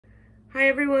Hi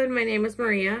everyone, my name is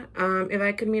Maria. If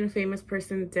I could meet a famous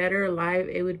person dead or alive,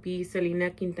 it would be Selena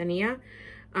Quintanilla.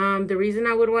 The reason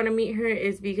I would want to meet her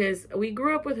is because we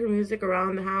grew up with her music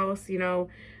around the house,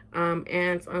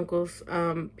 aunts, uncles,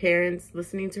 parents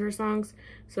listening to her songs.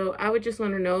 So I would just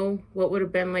want to know what would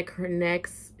have been like her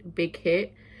next big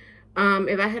hit.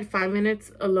 If I had 5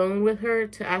 minutes alone with her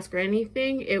to ask her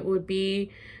anything, it would be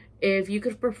if you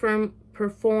could perform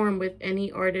with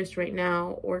any artist right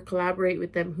now or collaborate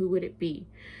with them, who would it be?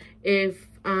 If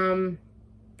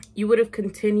you would have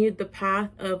continued the path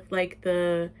of like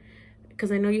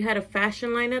because I know you had a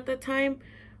fashion line at the time.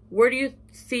 Where do you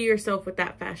see yourself with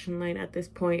that fashion line at this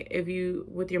point? If you,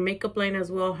 with your makeup line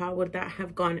as well, how would that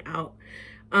have gone out?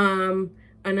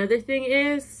 Another thing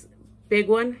is, big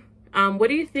one, what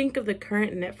do you think of the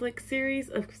current Netflix series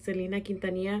of Selena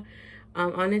Quintanilla?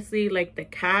 Honestly, like the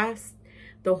cast,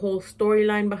 the whole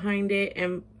storyline behind it,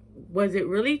 and was it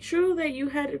really true that you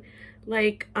had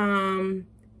like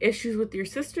issues with your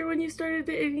sister when you started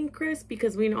dating Chris?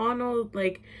 Because we all know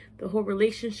like the whole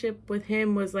relationship with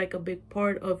him was like a big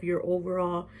part of your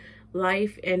overall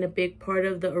life and a big part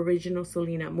of the original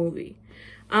Selena movie.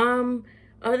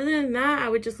 Other than that, I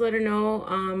would just let her know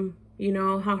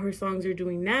how her songs are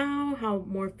doing now, how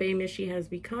more famous she has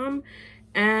become,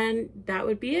 and that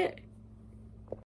would be it.